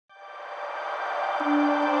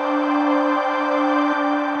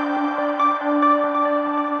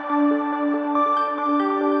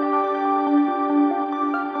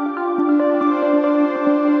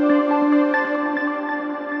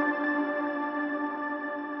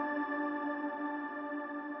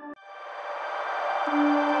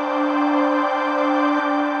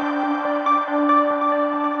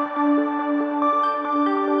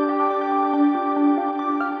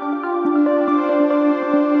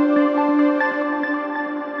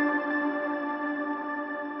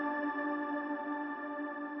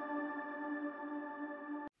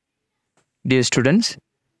Dear students,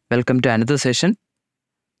 welcome to another session.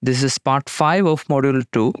 This is part 5 of module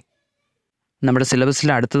 2. നമ്മുടെ സിലബസിൽ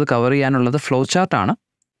അടുത്തത് cover ചെയ്യാനുള്ളത് ഫ്ലോ ചാർട്ട് ആണ്.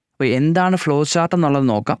 അപ്പോൾ എന്താണ് ഫ്ലോ ചാർട്ട് എന്നുള്ളത്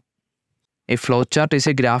നോക്കാം. A flow chart is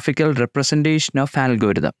A graphical representation of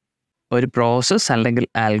algorithm. ഒരു പ്രോസസ്സ് അല്ലെങ്കിൽ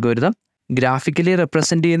algorithm graphically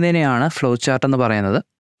represent ചെയ്യുന്നതിനെയാണ് flow chart എന്ന് പറയുന്നത്.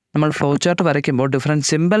 നമ്മൾ ഫ്ലോ ചാർട്ട് വരയ്ക്കുമ്പോൾ ഡിഫറെൻറ്റ്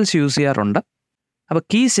സിമ്പിൾസ് യൂസ് ചെയ്യാറുണ്ട്. അപ്പോൾ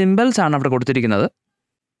കീ സിമ്പിൾസ് ആണ് അവിടെ കൊടുത്തിരിക്കുന്നത്.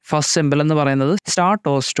 ഫസ്റ്റ് സിമ്പിൾ എന്ന് പറയുന്നത് സ്റ്റാർട്ട്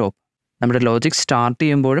ഓർ സ്റ്റോപ്പ്. നമ്മുടെ ലോജിക് സ്റ്റാർട്ട്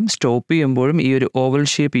ചെയ്യുമ്പോഴും സ്റ്റോപ്പ് ചെയ്യുമ്പോഴും ഈ ഒരു ഓവൽ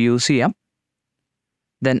ഷേപ്പ് യൂസ് ചെയ്യാം.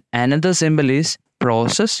 Then another simple is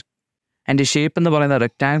process. And ഈ ഷേപ്പ് എന്ന് പറയുന്നത്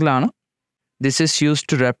റെക്റ്റാങ്കിൾ ആണ്. This is use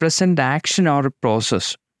to represent action or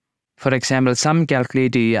process. For example some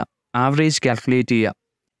calculate ചെയ്യുക, ആവറേജ് കാൽക്കുലേറ്റ് ചെയ്യുക,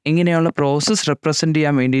 ഇങ്ങനെയുള്ള പ്രോസസ്സ് റെപ്രസെൻറ്റ്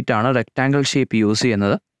ചെയ്യാൻ വേണ്ടിയിട്ടാണ് റെക്റ്റാങ്കിൾ ഷേപ്പ് യൂസ്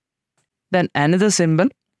ചെയ്യുന്നത്. Then another simple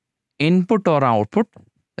input or output.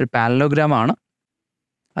 ഒരു പാരലോഗ്രാം ആണ്.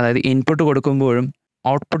 അതായത് ഇൻപുട്ട് കൊടുക്കുമ്പോഴും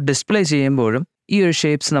ഔട്ട്പുട്ട് ഡിസ്പ്ലേ ചെയ്യുമ്പോഴും ഈ ഒരു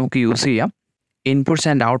ഷേപ്സ് നമുക്ക് യൂസ് ചെയ്യാം. Inputs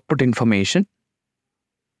and output information.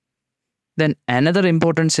 Then another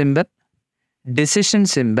important simple decision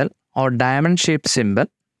simple or diamond shape simple.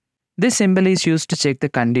 This simple is use to check the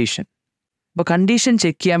condition. അപ്പോൾ condition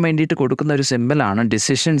check ചെയ്യാൻ വേണ്ടിയിട്ട് കൊടുക്കുന്ന ഒരു സിമ്പിളാണ്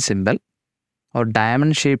decision simple or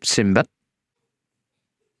diamond shape simple.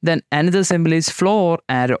 Then another simple is flow or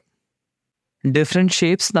arrow. Different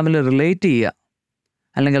shapes തമ്മിൽ relate ചെയ്യുക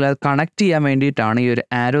അല്ലെങ്കിൽ അത് കണക്ട് ചെയ്യാൻ വേണ്ടിയിട്ടാണ് ഈ ഒരു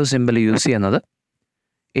ആരോ സിമ്പിൾ യൂസ് ചെയ്യുന്നത്.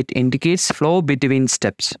 It indicates flow between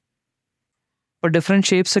steps. അപ്പോൾ ഡിഫറെൻറ്റ്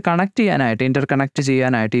ഷേപ്സ് കണക്ട് ചെയ്യാനായിട്ട്, ഇൻ്റർ കണക്ട്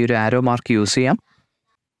ചെയ്യാനായിട്ട് ഈ ഒരു ആരോ മാർക്ക് യൂസ് ചെയ്യാം.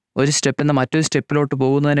 ഒരു സ്റ്റെപ്പിൽ നിന്ന് മറ്റൊരു സ്റ്റെപ്പിലോട്ട്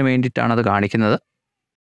പോകുന്നതിന് വേണ്ടിയിട്ടാണ് അത് കാണിക്കുന്നത്.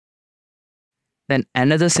 Then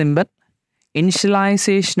another simple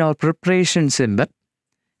initialisation or preparation simple.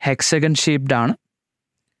 Hexagon shaped ആണ്.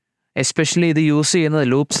 എസ്പെഷ്യലി ഇത് യൂസ് ചെയ്യുന്നത്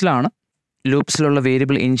ലൂപ്സിലാണ്. ലൂപ്സിലുള്ള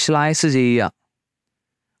വേരിയബിൾ ഇനിഷ്യലൈസ് ചെയ്യുക,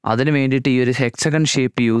 അതിന് വേണ്ടിയിട്ട് ഈ ഒരു ഹെക്സഗൺ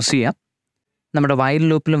ഷേപ്പ് യൂസ് ചെയ്യാം. നമ്മുടെ വൈൽ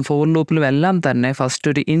ലൂപ്പിലും ഫോർ ലൂപ്പിലും എല്ലാം തന്നെ ഫസ്റ്റ്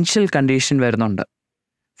ഒരു ഇനിഷ്യൽ കണ്ടീഷൻ വരുന്നുണ്ട്.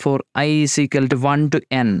 Four i is equal to 1 to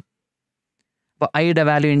n. അപ്പോൾ ഐയുടെ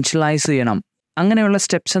വാല്യൂ ഇനിഷ്യലൈസ് ചെയ്യണം. അങ്ങനെയുള്ള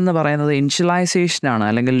സ്റ്റെപ്സ് എന്ന് പറയുന്നത് ഇനിഷ്യലൈസേഷനാണ്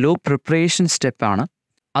അല്ലെങ്കിൽ ലൂപ്പ് പ്രിപ്പറേഷൻ സ്റ്റെപ്പാണ്.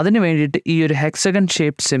 അതിന് വേണ്ടിയിട്ട് ഈ ഒരു ഹെക്സഗൺ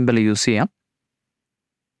ഷേപ്പ് സിമ്പിൾ യൂസ് ചെയ്യാം.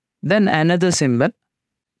 Then another simple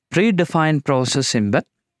pre define process simple.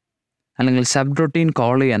 അല്ലെങ്കിൽ സബ് റൊട്ടീൻ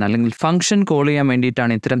കോൾ ചെയ്യാൻ അല്ലെങ്കിൽ ഫംഗ്ഷൻ കോൾ ചെയ്യാൻ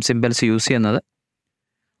വേണ്ടിയിട്ടാണ് ഇത്തരം സിമ്പിൾസ് യൂസ് ചെയ്യുന്നത്.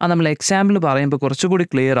 അത് നമ്മൾ എക്സാമ്പിൾ പറയുമ്പോൾ കുറച്ചുകൂടി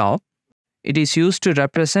ക്ലിയർ ആവും. It is use to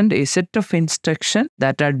represent A set of instruction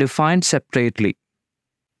that are defined separately.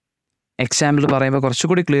 Example പറയുമ്പോൾ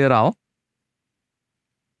കുറച്ചുകൂടി ക്ലിയർ ആവും.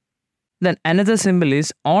 Then another simple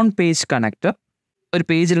is on page connector. ഒരു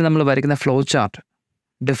പേജിൽ നമ്മൾ വരയ്ക്കുന്ന ഫ്ലോ ചാർട്ട്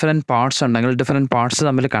ഡിഫറെൻറ്റ് പാർട്സ് ഉണ്ടെങ്കിൽ ഡിഫറെൻറ്റ് പാർട്സ്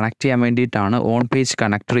തമ്മിൽ കണക്ട് ചെയ്യാൻ വേണ്ടിയിട്ടാണ് ഓൺ പേജ്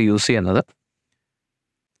കണക്ടർ യൂസ് ചെയ്യുന്നത്.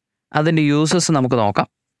 അതിൻ്റെ യൂസസ് നമുക്ക് നോക്കാം.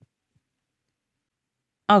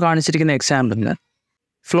 ആ കാണിച്ചിരിക്കുന്ന എക്സാമ്പിളിൽ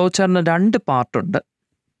ഫ്ലോ ചാർട്ടിന് 2 പാർട്ടുണ്ട്.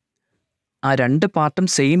 ആ 2 പാർട്ടും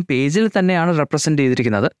സെയിം പേജിൽ തന്നെയാണ് റെപ്രസെൻറ്റ്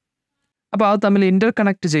ചെയ്തിരിക്കുന്നത്. അപ്പോൾ അത് തമ്മിൽ ഇൻ്റർ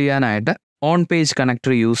കണക്ട് ചെയ്യാനായിട്ട് ഓൺ പേജ്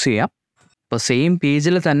കണക്ടർ യൂസ് ചെയ്യാം. അപ്പോൾ സെയിം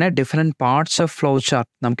പേജിൽ തന്നെ different parts of flow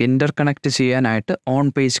chart നമുക്ക് ഇൻ്റർ കണക്ട് ചെയ്യാനായിട്ട് on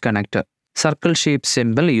page connector circle shape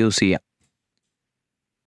simple use ചെയ്യാം.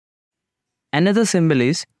 Another simple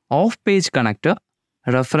is of page connector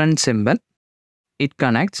reference symbol. It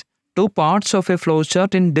connects 2 parts of a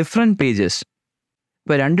flowchart in different pages.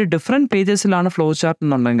 ഇപ്പോൾ 2 different പേജസിലാണ് flow chart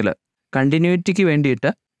എന്നുണ്ടെങ്കിൽ കണ്ടിന്യൂറ്റിക്ക് വേണ്ടിയിട്ട്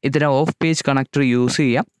ഇതിനെ of page connector use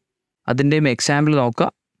ചെയ്യാം. അതിൻ്റെയും example നോക്കുക.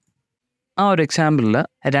 ആ ഒരു എക്സാമ്പിളിൽ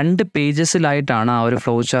 2 പേജസിലായിട്ടാണ് ആ ഒരു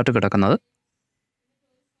ഫ്ലോ ചാർട്ട് കിടക്കുന്നത്.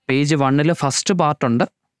 Page 1 first പാർട്ടുണ്ട്.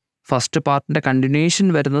 ഫസ്റ്റ് പാർട്ടിൻ്റെ കണ്ടിന്യൂഷൻ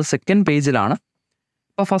വരുന്നത് സെക്കൻഡ് പേജിലാണ്.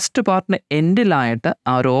 അപ്പോൾ ഫസ്റ്റ് പാർട്ടിന് എൻഡിലായിട്ട്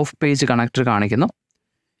ആ ഒരു ഓഫ് പേജ് കണക്ടർ കാണിക്കുന്നു.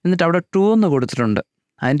 എന്നിട്ട് അവിടെ 2 എന്ന് കൊടുത്തിട്ടുണ്ട്.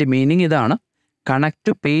 അതിൻ്റെ മീനിങ് ഇതാണ്, കണക്ട്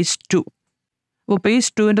ടു പേജ് 2. അപ്പോൾ പേജ്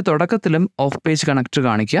 2ൻ്റെ തുടക്കത്തിലും ഓഫ് പേജ് കണക്ടർ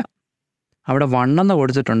കാണിക്കുക. അവിടെ 1 എന്ന്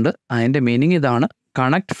കൊടുത്തിട്ടുണ്ട്. അതിൻ്റെ മീനിങ് ഇതാണ്,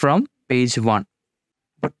 കണക്ട് ഫ്രം പേജ് 1.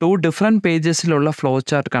 അപ്പോൾ 2 ഡിഫറെൻറ്റ് പേജസിലുള്ള ഫ്ലോ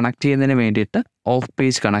ചാർട്ട് കണക്ട് ചെയ്യുന്നതിന് വേണ്ടിയിട്ട് ഓഫ്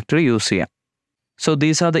പേജ് കണക്ടർ യൂസ് ചെയ്യാം. So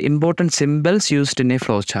these are the important symbols used in A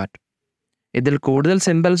flow chart. ഇതിൽ കൂടുതൽ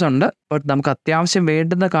സിമ്പിൾസ് ഉണ്ട്, ബട്ട് നമുക്ക് അത്യാവശ്യം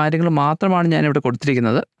വേണ്ടുന്ന കാര്യങ്ങൾ മാത്രമാണ് ഞാനിവിടെ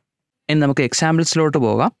കൊടുത്തിരിക്കുന്നത്. ഇനി നമുക്ക് എക്സാമ്പിൾസിലോട്ട്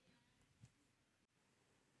പോകാം.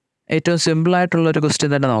 ഏറ്റവും സിമ്പിളായിട്ടുള്ളൊരു ക്വസ്റ്റ്യൻ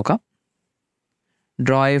തന്നെ നോക്കാം.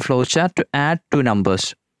 Draw A flow chart to add 2 numbers.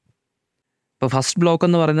 ഇപ്പോൾ ഫസ്റ്റ് ബ്ലോക്ക്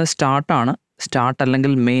എന്ന് പറയുന്നത് സ്റ്റാർട്ടാണ്. സ്റ്റാർട്ട്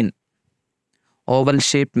അല്ലെങ്കിൽ main, oval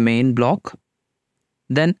shape main block.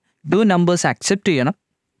 Then 2 numbers accept ചെയ്യണം.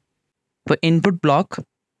 ഇപ്പോൾ input block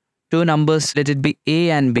 2 numbers, let it be A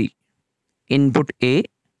and B. Input A,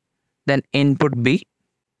 then input B.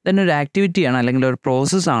 Then ഒരു ആക്ടിവിറ്റിയാണ് അല്ലെങ്കിൽ ഒരു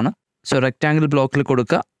പ്രോസസ്സാണ്. സോ റെക്റ്റാങ്കിൾ ബ്ലോക്കിൽ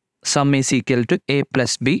കൊടുക്കുക some is equal to A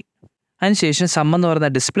plus B. അതിനുശേഷം some എന്ന്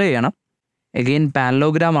പറയുന്നത് ഡിസ്പ്ലേ ചെയ്യണം. എഗെയിൻ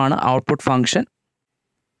പാരലോഗ്രാം ആണ് output function,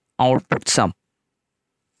 output some.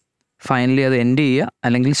 Finally അത് എൻഡ് ചെയ്യുക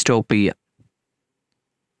അല്ലെങ്കിൽ സ്റ്റോപ്പ് ചെയ്യുക.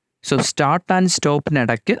 So start and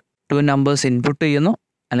സ്റ്റോപ്പിനിടയ്ക്ക് 2 numbers input ചെയ്യുന്നു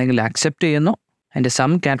അല്ലെങ്കിൽ അക്സെപ്റ്റ് ചെയ്യുന്നു, അതിൻ്റെ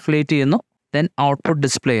സം കാൽക്കുലേറ്റ് ചെയ്യുന്നു, ദെൻ ഔട്ട്പുട്ട്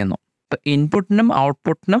ഡിസ്പ്ലേ ചെയ്യുന്നു. ഇപ്പോൾ ഇൻപുട്ടിനും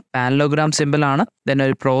ഔട്ട്പുട്ടിനും പാരലോഗ്രാം സിമ്പിളാണ്. ദെൻ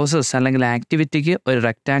ഒരു പ്രോസസ്സ് അല്ലെങ്കിൽ ആക്ടിവിറ്റിക്ക് ഒരു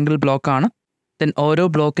റെക്റ്റാങ്കിൾ ബ്ലോക്കാണ്. ദെൻ ഓരോ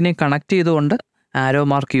ബ്ലോക്കിനെയും കണക്ട് ചെയ്തുകൊണ്ട് ആരോ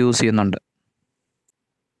മാർക്ക് യൂസ് ചെയ്യുന്നുണ്ട്.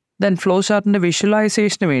 ദെൻ ഫ്ലോ ചാർട്ടിൻ്റെ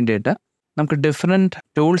വിഷ്വലൈസേഷന് വേണ്ടിയിട്ട് നമുക്ക് ഡിഫറെൻറ്റ്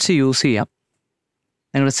ടൂൾസ് യൂസ് ചെയ്യാം.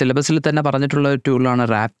 നിങ്ങളുടെ സിലബസിൽ തന്നെ പറഞ്ഞിട്ടുള്ള ഒരു ടൂളാണ്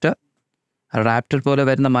റാപ്റ്റർ. റാപ്റ്റർ പോലെ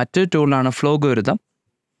വരുന്ന മറ്റൊരു ടൂളാണ് ഫ്ലോഗോരിതം.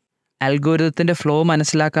 അൽഗോരിതത്തിൻ്റെ ഫ്ലോ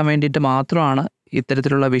മനസ്സിലാക്കാൻ വേണ്ടിയിട്ട് മാത്രമാണ്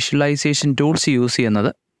ഇത്തരത്തിലുള്ള വിഷ്വലൈസേഷൻ ടൂൾസ് യൂസ്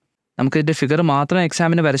ചെയ്യുന്നത്. നമുക്കിതിൻ്റെ ഫിഗർ മാത്രം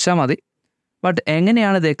എക്സാമിന് വരച്ചാൽ മതി. ബട്ട്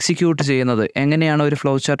എങ്ങനെയാണ് ഇത് എക്സിക്യൂട്ട് ചെയ്യുന്നത്, എങ്ങനെയാണ് ഒരു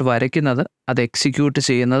ഫ്ലോ ചാർട്ട് വരയ്ക്കുന്നത്, അത് എക്സിക്യൂട്ട്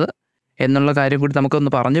ചെയ്യുന്നത് എന്നുള്ള കാര്യം കൂടി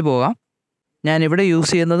നമുക്കൊന്ന് പറഞ്ഞു പോകാം. ഞാനിവിടെ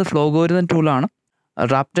യൂസ് ചെയ്യുന്നത് ഫ്ലോഗോരിതം ടൂളാണ്.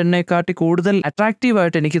 റാപ്റ്ററിനെക്കാട്ടി കൂടുതൽ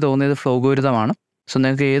അട്രാക്റ്റീവായിട്ട് എനിക്ക് തോന്നിയത് ഫ്ലോഗോരിതമാണ്. സോ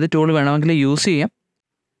നിങ്ങൾക്ക് ഏത് ടൂൾ വേണമെങ്കിലും യൂസ് ചെയ്യാം.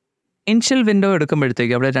 ഇനിഷ്യൽ വിൻഡോ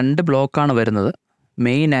എടുക്കുമ്പോഴത്തേക്ക് അവിടെ 2 ബ്ലോക്കാണ് വരുന്നത്,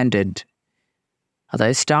 മെയിൻ ആൻഡ് എൻഡ്,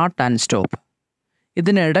 അതായത് സ്റ്റാർട്ട് ആൻഡ് സ്റ്റോപ്പ്.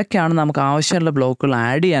 ഇതിനിടയ്ക്കാണ് നമുക്ക് ആവശ്യമുള്ള ബ്ലോക്കുകൾ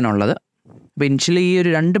ആഡ് ചെയ്യാനുള്ളത്. അപ്പോൾ ഇനിഷ്യലി ഈ ഒരു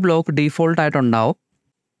 2 ബ്ലോക്ക് ഡീഫോൾട്ടായിട്ടുണ്ടാവും.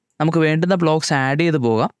 നമുക്ക് വേണ്ടുന്ന ബ്ലോക്ക്സ് ആഡ് ചെയ്ത്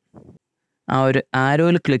പോകാം. ആ ഒരു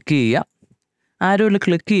ആരോയിൽ ക്ലിക്ക് ചെയ്യുക. ആരോയിൽ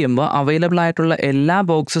ക്ലിക്ക് ചെയ്യുമ്പോൾ അവൈലബിൾ ആയിട്ടുള്ള എല്ലാ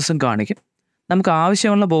ബോക്സസും കാണിക്കും. നമുക്ക്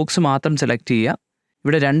ആവശ്യമുള്ള ബോക്സ് മാത്രം സെലക്ട് ചെയ്യുക.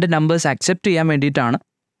 ഇവിടെ 2 numbers അക്സെപ്റ്റ് ചെയ്യാൻ വേണ്ടിയിട്ടാണ്.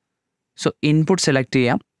 സോ ഇൻപുട്ട് സെലക്ട്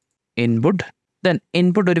ചെയ്യാം, ഇൻപുട്ട്. ദെൻ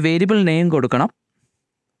ഇൻപുട്ട് ഒരു വേരിയബിൾ നെയിം കൊടുക്കണം.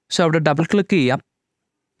 സോ അവിടെ ഡബിൾ ക്ലിക്ക് ചെയ്യാം,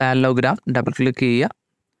 പാരലോഗ്രാം ഡബിൾ ക്ലിക്ക് ചെയ്യുക.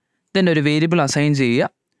 ദെൻ ഒരു വേരിയബിൾ അസൈൻ ചെയ്യുക.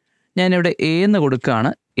 ഞാനിവിടെ എ എന്ന് കൊടുക്കുകയാണ്,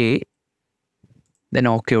 എ. ദെൻ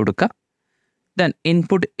ഓക്കെ കൊടുക്കുക. ദെൻ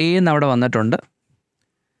ഇൻപുട്ട് എ എന്ന് അവിടെ വന്നിട്ടുണ്ട്.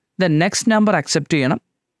 ദെൻ നെക്സ്റ്റ് നമ്പർ അക്സെപ്റ്റ് ചെയ്യണം.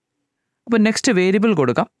 അപ്പോൾ നെക്സ്റ്റ് വേരിയബിൾ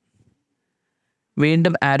കൊടുക്കാം.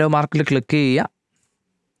 വീണ്ടും ആരോ മാർക്കിൽ ക്ലിക്ക് ചെയ്യുക,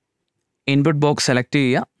 ഇൻപുട്ട് ബോക്സ് സെലക്ട്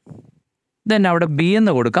ചെയ്യുക. ദെൻ അവിടെ ബി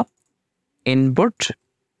എന്ന് കൊടുക്കാം, ഇൻപുട്ട്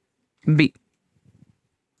ബി.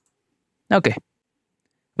 ഓക്കെ,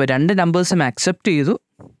 അപ്പോൾ 2 numbers അക്സെപ്റ്റ് ചെയ്തു.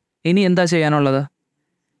 ഇനി എന്താ ചെയ്യാനുള്ളത്?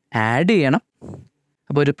 ആഡ് ചെയ്യണം.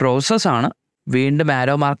 അപ്പോൾ ഒരു പ്രോസസ്സാണ്. വീണ്ടും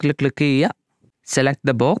ആരോ മാർക്കിൽ ക്ലിക്ക് ചെയ്യുക, സെലക്ട്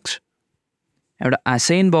ദ ബോക്സ്. അവിടെ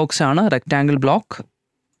അസൈൻ ബോക്സ് ആണ്, റെക്റ്റാങ്കിൾ ബ്ലോക്ക്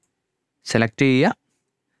സെലക്ട് ചെയ്യുക.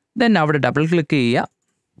 ദെൻ അവിടെ ഡബിൾ ക്ലിക്ക് ചെയ്യുക.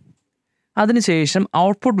 അതിനുശേഷം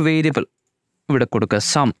ഔട്ട്പുട്ട് വേരിയബിൾ ഇവിടെ കൊടുക്കുക,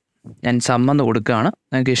 സം. ഞാൻ സം എന്ന് കൊടുക്കുകയാണ്.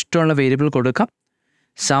 നിങ്ങൾക്ക് ഇഷ്ടമുള്ള വേരിയബിൾ കൊടുക്കാം.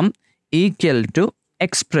 Some equal to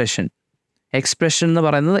expression. Expression എന്ന്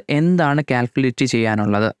പറയുന്നത് എന്താണ് കാൽക്കുലേറ്റ്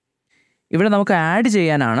ചെയ്യാനുള്ളത്. ഇവിടെ നമുക്ക് ആഡ്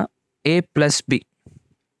ചെയ്യാനാണ് എ പ്ലസ് ബി.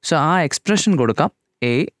 സോ ആ എക്സ്പ്രഷൻ കൊടുക്കാം,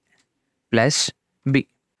 എ പ്ലസ് ബി.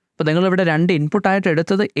 അപ്പോൾ നിങ്ങളിവിടെ 2 ഇൻപുട്ടായിട്ട്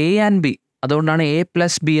എടുത്തത് എ ആൻഡ് ബി, അതുകൊണ്ടാണ് എ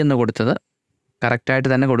പ്ലസ് ബി എന്ന് കൊടുത്തത്. കറക്റ്റായിട്ട്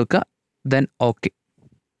തന്നെ കൊടുക്കുക. Then okay.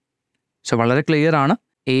 സോ വളരെ ക്ലിയർ ആണ്.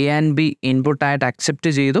 എ ആൻഡ് ബി ഇൻപുട്ടായിട്ട് അക്സെപ്റ്റ്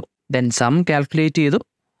ചെയ്തു. ദെൻ സം കാൽക്കുലേറ്റ് ചെയ്തു.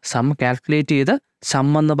 സം കാൽക്കുലേറ്റ് ചെയ്ത് സം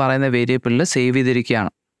എന്ന് പറയുന്ന വേരിയബിളിൽ സേവ്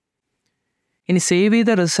ചെയ്തിരിക്കുകയാണ്. ഇനി സേവ്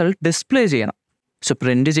ചെയ്ത റിസൾട്ട് ഡിസ്പ്ലേ ചെയ്യണം. സോ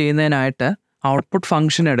പ്രിൻറ്റ് ചെയ്യുന്നതിനായിട്ട് ഔട്ട്പുട്ട്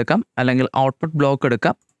ഫംഗ്ഷൻ എടുക്കാം അല്ലെങ്കിൽ ഔട്ട്പുട്ട് ബ്ലോക്ക്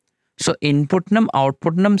എടുക്കാം. സോ ഇൻപുട്ടിനും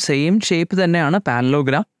ഔട്ട്പുട്ടിനും സെയിം ഷേപ്പ് തന്നെയാണ്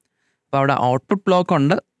പാരലോഗ്രാം. അപ്പോൾ അവിടെ ഔട്ട്പുട്ട് ബ്ലോക്ക്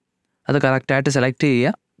ഉണ്ട്, അത് കറക്റ്റായിട്ട് സെലക്ട്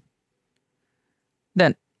ചെയ്യുക.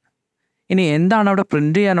 ദെൻ ഇനി എന്താണ് അവിടെ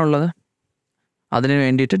പ്രിൻറ്റ് ചെയ്യാനുള്ളത്? അതിന്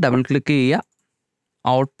വേണ്ടിയിട്ട് ഡബിൾ ക്ലിക്ക് ചെയ്യുക.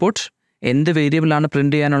 ഔട്ട്പുട്ട് എന്ത് വേരിയബിളാണ്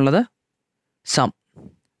പ്രിൻറ്റ് ചെയ്യാനുള്ളത്? സം.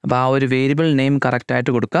 അപ്പോൾ ആ ഒരു വേരിയബിൾ നെയിം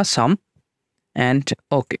കറക്റ്റായിട്ട് കൊടുക്കുക, some. And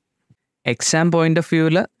okay. Exam point of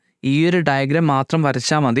വ്യൂവിൽ ഈ ഒരു ഡയഗ്രാം മാത്രം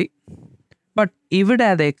വരച്ചാൽ മതി. ബട്ട് ഇവിടെ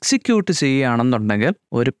അത് എക്സിക്യൂട്ട് ചെയ്യുകയാണെന്നുണ്ടെങ്കിൽ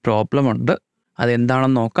ഒരു പ്രോബ്ലം ഉണ്ട്.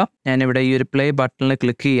 അതെന്താണെന്ന് നോക്കാം. ഞാനിവിടെ ഈ ഒരു പ്ലേ ബട്ടണിൽ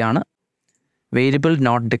ക്ലിക്ക് ചെയ്യുകയാണ്. Variable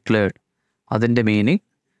not declared. അതിൻ്റെ മീനിങ്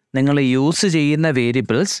നിങ്ങൾ യൂസ് ചെയ്യുന്ന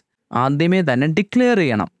വേരിയബിൾസ് ആദ്യമേ തന്നെ ഡിക്ലെയർ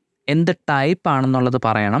ചെയ്യണം. എന്ത് ടൈപ്പ് ആണെന്നുള്ളത്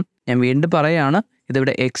പറയണം. ഞാൻ വീണ്ടും പറയുകയാണ്,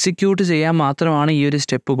 ഇതിവിടെ എക്സിക്യൂട്ട് ചെയ്യാൻ മാത്രമാണ് ഈ ഒരു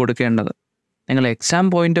സ്റ്റെപ്പ് കൊടുക്കേണ്ടത്. നിങ്ങൾ എക്സാം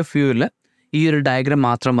പോയിൻ്റ് ഓഫ് വ്യൂവിൽ ഈ ഒരു ഡയഗ്രാം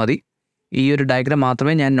മാത്രം മതി. ഈ ഒരു ഡയഗ്രാം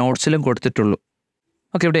മാത്രമേ ഞാൻ നോട്ട്സിലും കൊടുത്തിട്ടുള്ളൂ.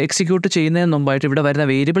 ഓക്കെ, ഇവിടെ എക്സിക്യൂട്ട് ചെയ്യുന്നതിന് മുമ്പായിട്ട് ഇവിടെ വരുന്ന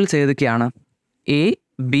വേരിയബിൾസ് ഏതൊക്കെയാണ്? A,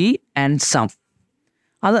 B and some.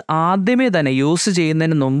 അത് ആദ്യമേ തന്നെ യൂസ്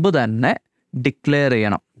ചെയ്യുന്നതിന് മുമ്പ് തന്നെ ഡിക്ലെയർ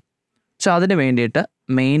ചെയ്യണം. സോ അതിന് വേണ്ടിയിട്ട്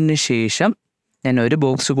മെയിനിന് ശേഷം ഞാൻ ഒരു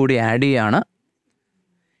ബോക്സ് കൂടി ആഡ് ചെയ്യുകയാണ്.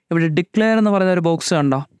 ഇവിടെ ഡിക്ലെയർ എന്ന് പറയുന്ന ഒരു ബോക്സ്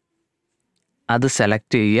കണ്ടോ, അത്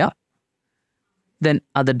സെലക്ട് ചെയ്യുക. ദെൻ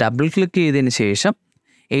അത് ഡബിൾ ക്ലിക്ക് ചെയ്തതിന് ശേഷം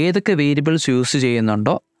ഏതൊക്കെ വേരിയബിൾസ് യൂസ്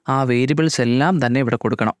ചെയ്യുന്നുണ്ടോ ആ വേരിയബിൾസ് എല്ലാം തന്നെ ഇവിടെ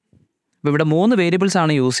കൊടുക്കണം. അപ്പോൾ ഇവിടെ 3 വേരിയബിൾസ്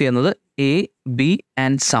ആണ് യൂസ് ചെയ്യുന്നത്, എ, ബി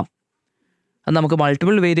ആൻഡ് സം. അത് നമുക്ക്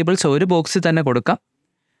മൾട്ടിപ്പിൾ വേരിയബിൾസ് ഒരു ബോക്സിൽ തന്നെ കൊടുക്കാം.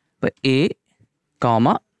 അപ്പോൾ എ,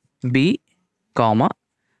 ബി,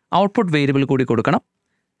 ഔട്ട്പുട്ട് വേരിയബിൾ കൂടി കൊടുക്കണം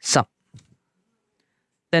സം.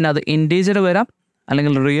 ദെൻ അത് ഇൻറ്റീജർ വരാം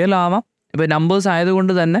അല്ലെങ്കിൽ റിയൽ ആവാം. ഇപ്പോൾ നമ്പേഴ്സ്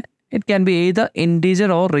ആയതുകൊണ്ട് തന്നെ it can be either integer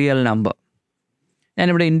or real number.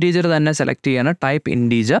 ഞാനിവിടെ ഇൻറ്റീജർ തന്നെ സെലക്ട് ചെയ്യാണ്, ടൈപ്പ്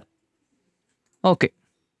ഇൻറ്റീജർ. ഓക്കെ,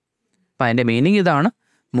 അപ്പോൾ അതിൻ്റെ മീനിങ് ഇതാണ്,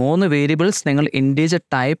 3 വേരിയബിൾസ് നിങ്ങൾ ഇൻറ്റീജർ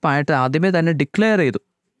ടൈപ്പ് ആയിട്ട് ആദ്യമേ തന്നെ ഡിക്ലെയർ ചെയ്തു.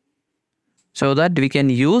 So that we can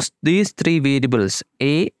use these 3 variables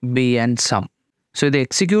A, B and some. So ഇത്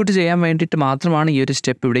എക്സിക്യൂട്ട് ചെയ്യാൻ വേണ്ടിയിട്ട് മാത്രമാണ് ഈ ഒരു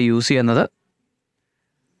സ്റ്റെപ്പ് ഇവിടെ യൂസ് ചെയ്യുന്നത്.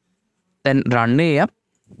 ദെൻ റൺ ചെയ്യാം.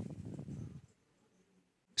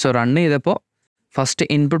 സോ റൺ ചെയ്തപ്പോൾ ഫസ്റ്റ്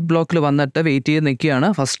ഇൻപുട്ട് ബ്ലോക്കിൽ വന്നിട്ട് വെയിറ്റ് ചെയ്ത് നിൽക്കുകയാണ്.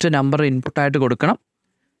 ഫസ്റ്റ് നമ്പർ ഇൻപുട്ടായിട്ട് കൊടുക്കണം.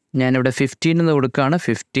 ഞാനിവിടെ 15 എന്ന് കൊടുക്കുകയാണ്,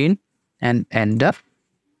 15 ആൻഡ് എൻ്റർ.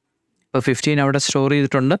 ഇപ്പോൾ 15 അവിടെ സ്റ്റോർ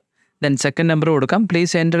ചെയ്തിട്ടുണ്ട്. ദെൻ സെക്കൻഡ് നമ്പർ കൊടുക്കാം.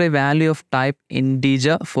 Please enter A value of type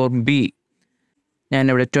integer four B.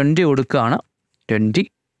 ഞാനിവിടെ 20 കൊടുക്കുകയാണ്, 20.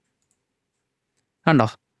 കണ്ടോ,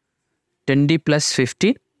 20 + 15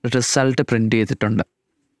 റിസൾട്ട് പ്രിൻറ്റ് ചെയ്തിട്ടുണ്ട്.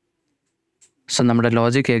 സോ നമ്മുടെ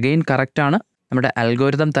ലോജിക് എഗെയിൻ കറക്റ്റാണ്. നമ്മുടെ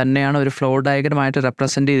അൽഗോരിതം തന്നെയാണ് ഒരു ഫ്ലോ ഡയഗ്രമായിട്ട്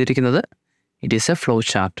റെപ്രസെൻറ്റ് ചെയ്തിരിക്കുന്നത്. It is A flow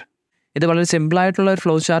chart. ഇത് വളരെ സിമ്പിളായിട്ടുള്ള ഒരു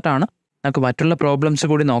ഫ്ലോ ചാർട്ടാണ്. നമുക്ക് മറ്റുള്ള പ്രോബ്ലംസ്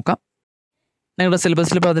കൂടി നോക്കാം. നിങ്ങളുടെ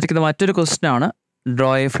സിലബസിൽ പറഞ്ഞിരിക്കുന്ന മറ്റൊരു ക്വസ്റ്റ്യൻ ആണ്,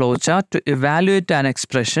 draw A flow chart to evaluate an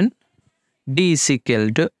expression D =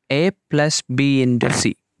 A + B ×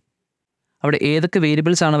 C. അവിടെ ഏതൊക്കെ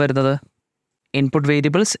വേരിയബിൾസ് ആണ് വരുന്നത്? Input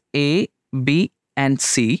variables A, B and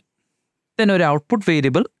C. Then ഒരു ഔട്ട്പുട്ട്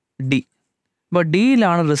വേരിയബിൾ ഡി. അപ്പോൾ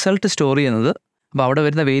ഡിയിലാണ് റിസൾട്ട് സ്റ്റോർ ചെയ്യുന്നത്. അപ്പോൾ അവിടെ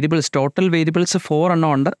വരുന്ന വേരിയബിൾസ്, ടോട്ടൽ വേരിയബിൾസ് 4 എണ്ണം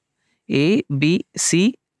ഉണ്ട്, A, B, C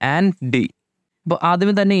and D. അപ്പോൾ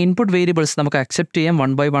ആദ്യമേ തന്നെ ഇൻപുട്ട് വേരിയബിൾസ് നമുക്ക് അക്സെപ്റ്റ് ചെയ്യാം,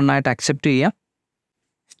 1 by 1 ആയിട്ട് അക്സെപ്റ്റ് ചെയ്യാം.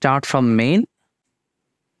 Start from main.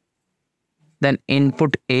 Then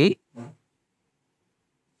input A,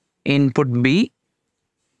 input B,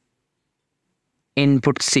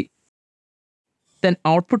 input C. Then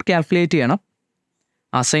output calculate ചെയ്യണം.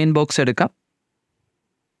 അസൈൻ ബോക്സ് എടുക്കാം.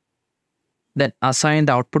 Then assign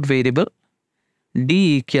the output variable D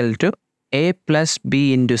 = A + B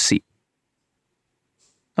 × C.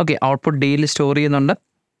 Okay, output ഡിയിൽ store ചെയ്യുന്നുണ്ട്.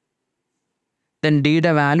 Then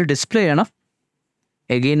ഡിയുടെ value display ചെയ്യണം.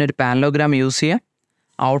 Again ഒരു parallelogram use ചെയ്യാം.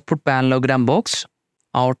 Output parallelogram box,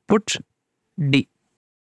 output D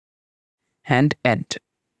and end.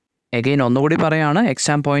 Again ഒന്നുകൂടി പറയുകയാണ്,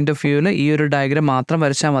 എക്സാം പോയിന്റ് ഓഫ് വ്യൂവിൽ ഈ ഒരു ഡയഗ്രാം മാത്രം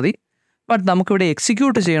വരച്ചാൽ മതി. ബട്ട് നമുക്കിവിടെ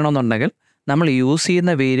എക്സിക്യൂട്ട് ചെയ്യണമെന്നുണ്ടെങ്കിൽ നമ്മൾ യൂസ്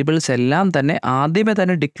ചെയ്യുന്ന വേരിയബിൾസ് എല്ലാം തന്നെ ആദ്യമേ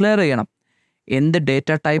തന്നെ ഡിക്ലെയർ ചെയ്യണം. എന്ത് ഡേറ്റ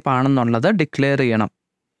ടൈപ്പ് ആണെന്നുള്ളത് ഡിക്ലെയർ ചെയ്യണം.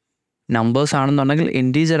 നമ്പേഴ്സ് ആണെന്നുണ്ടെങ്കിൽ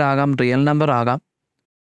ഇൻറ്റീജർ ആകാം, റിയൽ നമ്പർ ആകാം.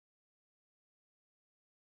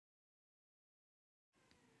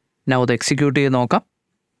 നൗ ഇത് എക്സിക്യൂട്ട് ചെയ്ത് നോക്കാം.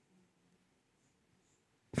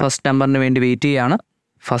 ഫസ്റ്റ് നമ്പറിന് വേണ്ടി വെയിറ്റ് ചെയ്യുകയാണ്.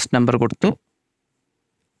 ഫസ്റ്റ് നമ്പർ കൊടുത്തു.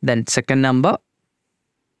 Then second number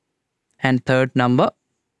and third number.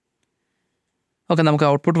 Okay, നമുക്ക്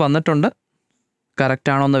ഔട്ട്പുട്ട് വന്നിട്ടുണ്ട്.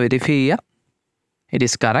 കറക്റ്റ് ആണോ എന്ന് വെരിഫൈ ചെയ്യുക. It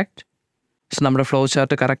is correct. സോ നമ്മുടെ ഫ്ലോ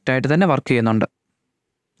ചാർട്ട് കറക്റ്റായിട്ട് തന്നെ വർക്ക് ചെയ്യുന്നുണ്ട്.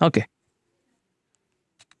 Okay,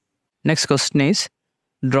 next question is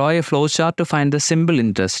draw A flow chart to find the simple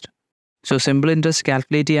interest. So simple interest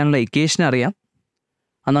calculate ചെയ്യാനുള്ള ഇക്വേഷൻ അറിയാം.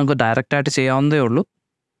 അത് നമുക്ക് ഡയറക്റ്റായിട്ട് ചെയ്യാവുന്നതേ ഉള്ളൂ.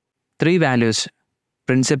 3 values,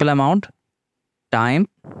 principal amount, time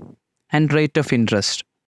and rate of interest.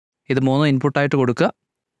 ഇത് 3 ഇൻപുട്ടായിട്ട് കൊടുക്കുക.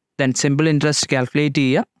 ദെൻ സിമ്പിൾ ഇൻട്രസ്റ്റ് കാൽക്കുലേറ്റ്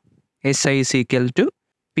ചെയ്യുക. SI =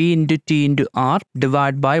 P × T × R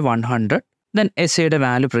 / 100. Then SIയുടെ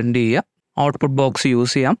value print ചെയ്യുക. ഔട്ട്പുട്ട് ബോക്സ്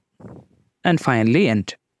യൂസ് ചെയ്യാം. And finally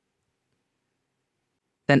end.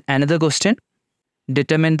 Then another question,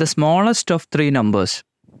 determine the smallest of 3 numbers.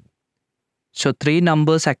 So 3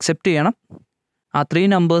 numbers accept ചെയ്യണം. ആ 3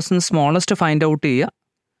 നമ്പേഴ്സിന് smallest find out ചെയ്യുക,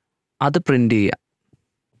 അത് print ചെയ്യുക.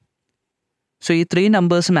 So ഈ 3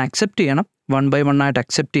 നമ്പേഴ്സും accept ചെയ്യണം, 1 by 1 ആയിട്ട്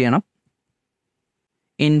അക്സെപ്റ്റ് ചെയ്യണം.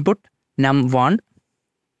 Input num1,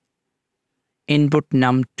 input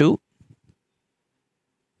num2,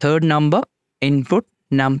 third number input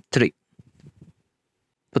num3.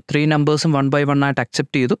 ഇപ്പോൾ 3 നമ്പേഴ്സും 1 by 1 ആയിട്ട്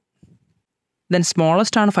അക്സെപ്റ്റ് ചെയ്തു. ദെൻ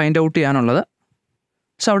സ്മോളസ്റ്റ് ആണ് ഫൈൻഡ് ഔട്ട് ചെയ്യാനുള്ളത്.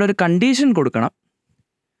 സോ അവിടെ ഒരു കണ്ടീഷൻ കൊടുക്കണം.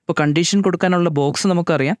 ഇപ്പോൾ കണ്ടീഷൻ കൊടുക്കാനുള്ള ബോക്സ്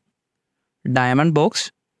നമുക്കറിയാം, diamond box.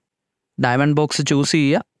 Diamond box choose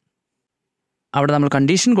ചെയ്യുക. അവിടെ നമ്മൾ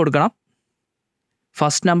കണ്ടീഷൻ കൊടുക്കണം.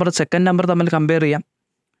 ഫസ്റ്റ് നമ്പർ സെക്കൻഡ് നമ്പർ തമ്മിൽ കമ്പയർ ചെയ്യാം.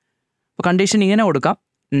 അപ്പോൾ കണ്ടീഷൻ ഇങ്ങനെ കൊടുക്കാം,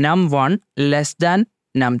 num1 less than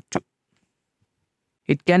num2.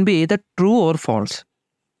 It can be either true or false.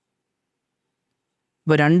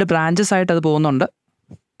 ഇപ്പോൾ 2 ബ്രാഞ്ചസ് ആയിട്ട് അത് പോകുന്നുണ്ട്.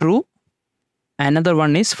 True, another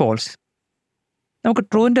one is false. നമുക്ക്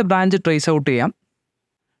ട്രൂവിൻ്റെ ബ്രാഞ്ച് ട്രേസ് ഔട്ട് ചെയ്യാം.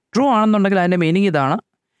 ട്രൂ ആണെന്നുണ്ടെങ്കിൽ അതിൻ്റെ മീനിങ് ഇതാണ്,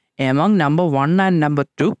 among number 1 and number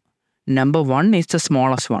 2, number 1 is the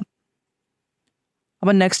smallest one.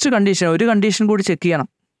 അപ്പോൾ നെക്സ്റ്റ് കണ്ടീഷൻ, ഒരു കണ്ടീഷൻ കൂടി ചെക്ക് ചെയ്യണം.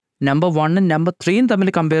 നമ്പർ 1ഉം നമ്പർ 3യും തമ്മിൽ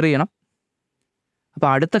കമ്പയർ ചെയ്യണം. അപ്പോൾ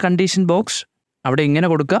അടുത്ത കണ്ടീഷൻ ബോക്സ് അവിടെ ഇങ്ങനെ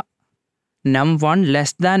കൊടുക്കുക, num1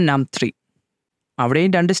 ലെസ് ദാൻ num3.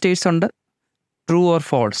 അവിടെയും 2 സ്റ്റേറ്റ്സ് ഉണ്ട്, ട്രൂ ഓർ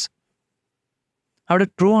ഫോൾസ്. അവിടെ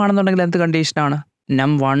ട്രൂ ആണെന്നുണ്ടെങ്കിൽ എന്ത് കണ്ടീഷനാണ്?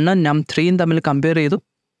 num1ഉം num3യും തമ്മിൽ കമ്പയർ ചെയ്തു,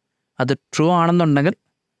 അത് ട്രൂ ആണെന്നുണ്ടെങ്കിൽ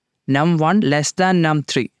num1 ലെസ് ദാൻ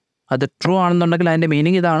num3, അത് ട്രൂ ആണെന്നുണ്ടെങ്കിൽ അതിൻ്റെ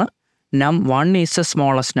മീനിങ് ഇതാണ്, num1 is the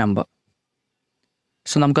smallest number.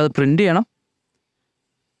 So നമുക്കത് പ്രിൻ്റ് ചെയ്യണം.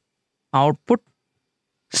 ഔട്ട്പുട്ട്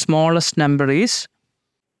സ്മോളസ്റ്റ് നമ്പർ ഈസ്,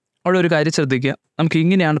 അവിടെ ഒരു കാര്യം ശ്രദ്ധിക്കുക, നമുക്ക്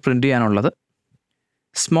ഇങ്ങനെയാണ് പ്രിൻ്റ് ചെയ്യാനുള്ളത്.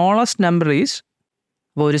 സ്മോളസ്റ്റ് നമ്പർ ഈസ്,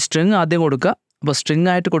 അപ്പോൾ ഒരു സ്ട്രിങ് ആദ്യം കൊടുക്കുക. അപ്പോൾ സ്ട്രിങ്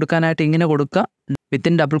ആയിട്ട് കൊടുക്കാനായിട്ട് ഇങ്ങനെ കൊടുക്കുക,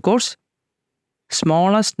 within double quotes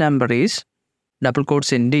smallest number is, double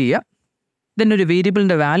quotes end ചെയ്യുക. ഇതിൻ്റെ ഒരു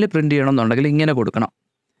വേരിയബിളിൻ്റെ വാല്യൂ പ്രിൻ്റ് ചെയ്യണമെന്നുണ്ടെങ്കിൽ ഇങ്ങനെ കൊടുക്കണം,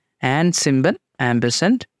 and simple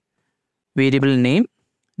ആംപർസൻഡ് variable name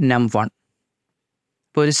num1.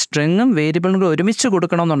 ഇപ്പോൾ ഒരു സ്ട്രിങ്ങും വേരിയബിളും കൂടെ ഒരുമിച്ച്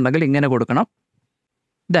കൊടുക്കണമെന്നുണ്ടെങ്കിൽ ഇങ്ങനെ കൊടുക്കണം.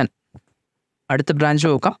 ദെൻ അടുത്ത ബ്രാഞ്ച്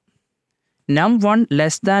നോക്കാം, num1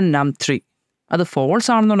 ലെസ് ദാൻ num3. അത് ഫോൾസ്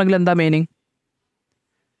ആണെന്നുണ്ടെങ്കിൽ എന്താ meaning?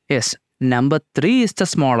 Yes, number 3 is the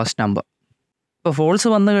smallest number. ഇപ്പോൾ ഫോൾസ്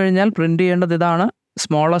വന്നു കഴിഞ്ഞാൽ പ്രിൻ്റ് ചെയ്യേണ്ടത് ഇതാണ്,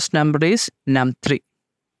 smallest number is num3.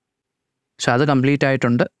 So അത് കംപ്ലീറ്റ്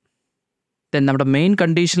ആയിട്ടുണ്ട്. ദെൻ നമ്മുടെ മെയിൻ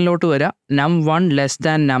കണ്ടീഷനിലോട്ട് വരാം, num1 ലെസ്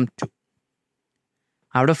ദാൻ num2.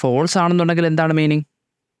 അവിടെ ഫോൾസ് ആണെന്നുണ്ടെങ്കിൽ എന്താണ് മീനിങ്?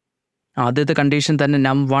 ആദ്യത്തെ കണ്ടീഷൻ തന്നെ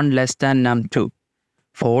num1 less than num2.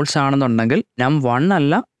 False ആണെന്നുണ്ടെങ്കിൽ num1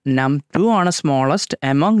 അല്ല num2 ആണ് smallest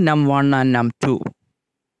among num1 and num2.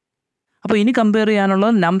 അപ്പോൾ ഇനി കമ്പയർ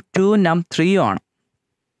ചെയ്യാനുള്ളത് num2 num3 ആണ്.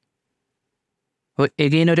 അപ്പോൾ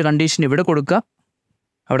എഗെയിൻ ഒരു കണ്ടീഷൻ ഇവിടെ കൊടുക്കുക.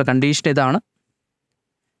 അവിടെ കണ്ടീഷൻ ഇതാണ്,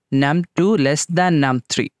 num2 ലെസ് ദാൻ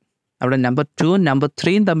num3. അവിടെ നമ്പർ 2 നമ്പർ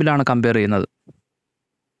 3യും തമ്മിലാണ് കമ്പയർ ചെയ്യുന്നത്.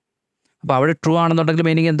 അപ്പോൾ അവിടെ ട്രൂ ആണെന്നുണ്ടെങ്കിൽ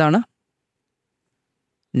മീനിങ് എന്താണ്?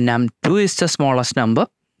 num2 is the smallest number.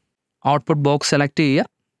 Output box select ചെയ്യുക,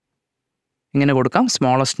 ഇങ്ങനെ കൊടുക്കാം,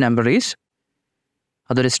 സ്മോളസ്റ്റ് നമ്പർ ഈസ്,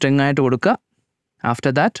 അതൊരു സ്ട്രിങ് ആയിട്ട് കൊടുക്കുക.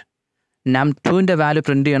 ആഫ്റ്റർ ദാറ്റ് num2ൻ്റെ വാല്യൂ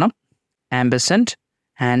പ്രിൻ്റ് ചെയ്യണം, ആംപർസൻഡ്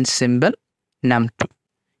ആൻഡ് സിമ്പിൾ num2.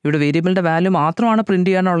 ഇവിടെ വേരിയബിളിൻ്റെ വാല്യൂ മാത്രമാണ് പ്രിൻ്റ്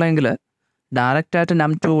ചെയ്യാനുള്ളതെങ്കിൽ ഡയറക്റ്റായിട്ട്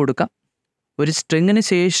num2 കൊടുക്കാം. ഒരു സ്ട്രിങ്ങിന്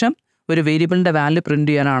ശേഷം ഒരു വേരിയബിളിൻ്റെ വാല്യൂ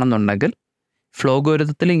പ്രിൻ്റ് ചെയ്യാനാണെന്നുണ്ടെങ്കിൽ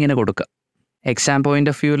ഫ്ലോഗോരിതത്തിൽ ഇങ്ങനെ കൊടുക്കുക. എക്സാം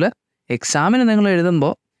പോയിൻ്റ് ഓഫ് വ്യൂവിൽ എക്സാമിന് നിങ്ങൾ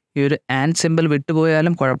എഴുതുമ്പോൾ ഈ ഒരു ആൻഡ് സിമ്പിൾ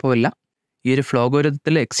വിട്ടുപോയാലും കുഴപ്പമില്ല. ഈ ഒരു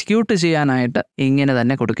ഫ്ലോഗോരിതത്തിൽ എക്സിക്യൂട്ട് ചെയ്യാനായിട്ട് ഇങ്ങനെ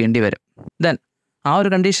തന്നെ കൊടുക്കേണ്ടി വരും. ദെൻ ആ ഒരു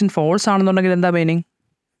കണ്ടീഷൻ ഫോൾസ് ആണെന്നുണ്ടെങ്കിൽ എന്താ മീനിങ്?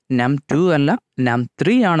 num2 അല്ല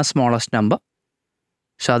num3 ആണ് സ്മോളസ്റ്റ് നമ്പർ.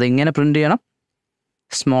 സോ അതിങ്ങനെ പ്രിൻ്റ് ചെയ്യണം,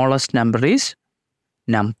 smallest number is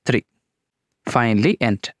num3. Finally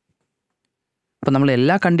end. അപ്പോൾ നമ്മൾ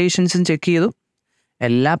എല്ലാ കണ്ടീഷൻസും ചെക്ക് ചെയ്തു,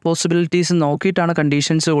 എല്ലാ പോസിബിലിറ്റീസും നോക്കിയിട്ടാണ്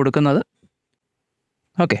കണ്ടീഷൻസ് കൊടുക്കുന്നത്.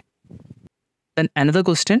 Okay, then another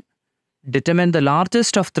question, determine the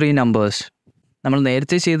largest of 3 numbers. നമ്മൾ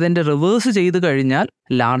നേരത്തെ ചെയ്തതിൻ്റെ റിവേഴ്സ് ചെയ്ത് കഴിഞ്ഞാൽ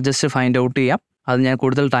ലാർജസ്റ്റ് ഫൈൻഡ് ഔട്ട് ചെയ്യാം. അത് ഞാൻ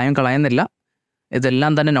കൂടുതൽ ടൈം കളയുന്നില്ല,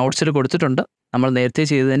 ഇതെല്ലാം തന്നെ നോട്ട്സിൽ കൊടുത്തിട്ടുണ്ട്. നമ്മൾ നേരത്തെ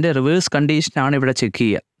ചെയ്തതിൻ്റെ റിവേഴ്സ് കണ്ടീഷനാണ് ഇവിടെ ചെക്ക്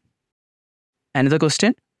ചെയ്യുക. Another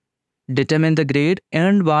question, determine the grade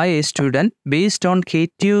earned by A student based on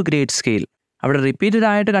KTU grade scale. അവിടെ റിപ്പീറ്റഡ്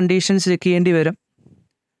ആയിട്ട് കണ്ടീഷൻസ് ചെക്ക് ചെയ്യേണ്ടി വരും.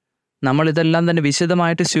 നമ്മളിതെല്ലാം തന്നെ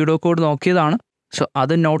വിശദമായിട്ട് സ്യൂഡോ കോഡ് നോക്കിയതാണ്. സോ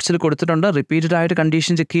അത് നോട്ട്സിൽ കൊടുത്തിട്ടുണ്ട്. റിപ്പീറ്റഡ് ആയിട്ട്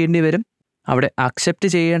കണ്ടീഷൻ ചെക്ക് ചെയ്യേണ്ടി വരും. അവിടെ അക്സെപ്റ്റ്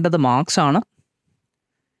ചെയ്യേണ്ടത് മാർക്സ് ആണ്.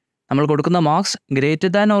 നമ്മൾ കൊടുക്കുന്ന marks greater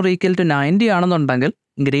than or equal to 90 ആണെന്നുണ്ടെങ്കിൽ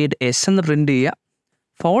ഗ്രേഡ് എസ് എന്ന് പ്രിൻ്റ് ചെയ്യുക.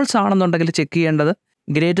 ഫോൾസ് ആണെന്നുണ്ടെങ്കിൽ ചെക്ക് ചെയ്യേണ്ടത്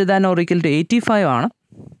greater than or equal to 85 ആണ്.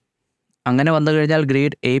 അങ്ങനെ വന്നു കഴിഞ്ഞാൽ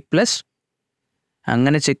ഗ്രേഡ് A+.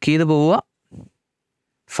 അങ്ങനെ ചെക്ക് ചെയ്ത് പോവുക.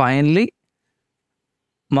 Finally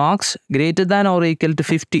marks greater than or equal to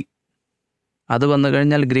 50, അത് വന്നു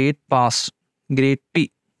കഴിഞ്ഞാൽ grade pass, grade P.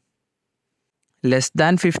 Less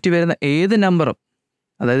than 50 വരുന്ന ഏത് നമ്പറും,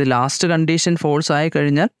 അതായത് ലാസ്റ്റ് കണ്ടീഷൻ ഫോൾസ് ആയി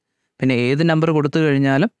കഴിഞ്ഞാൽ പിന്നെ ഏത് നമ്പർ കൊടുത്തു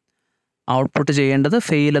കഴിഞ്ഞാലും ഔട്ട്പുട്ട് ചെയ്യേണ്ടത്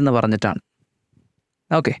ഫെയിൽ എന്ന് പറഞ്ഞിട്ടാണ്.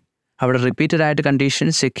 ഓക്കെ, അവിടെ റിപ്പീറ്റഡ് ആയിട്ട്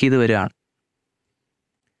കണ്ടീഷൻസ് ചെക്ക് ചെയ്ത് വരികയാണ്.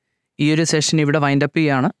 ഈ ഒരു സെഷൻ ഇവിടെ വൈൻഡപ്പ്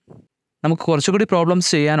ചെയ്യുകയാണ്. നമുക്ക് കുറച്ചുകൂടി പ്രോബ്ലംസ്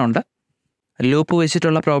ചെയ്യാനുണ്ട്. ലൂപ്പ്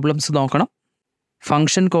വെച്ചിട്ടുള്ള പ്രോബ്ലംസ് നോക്കണം,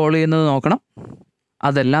 ഫങ്ഷൻ കോൾ ചെയ്യുന്നത് നോക്കണം.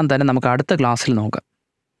 അതെല്ലാം തന്നെ നമുക്ക് അടുത്ത ക്ലാസ്സിൽ നോക്കാം.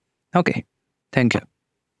 Okay, thank you.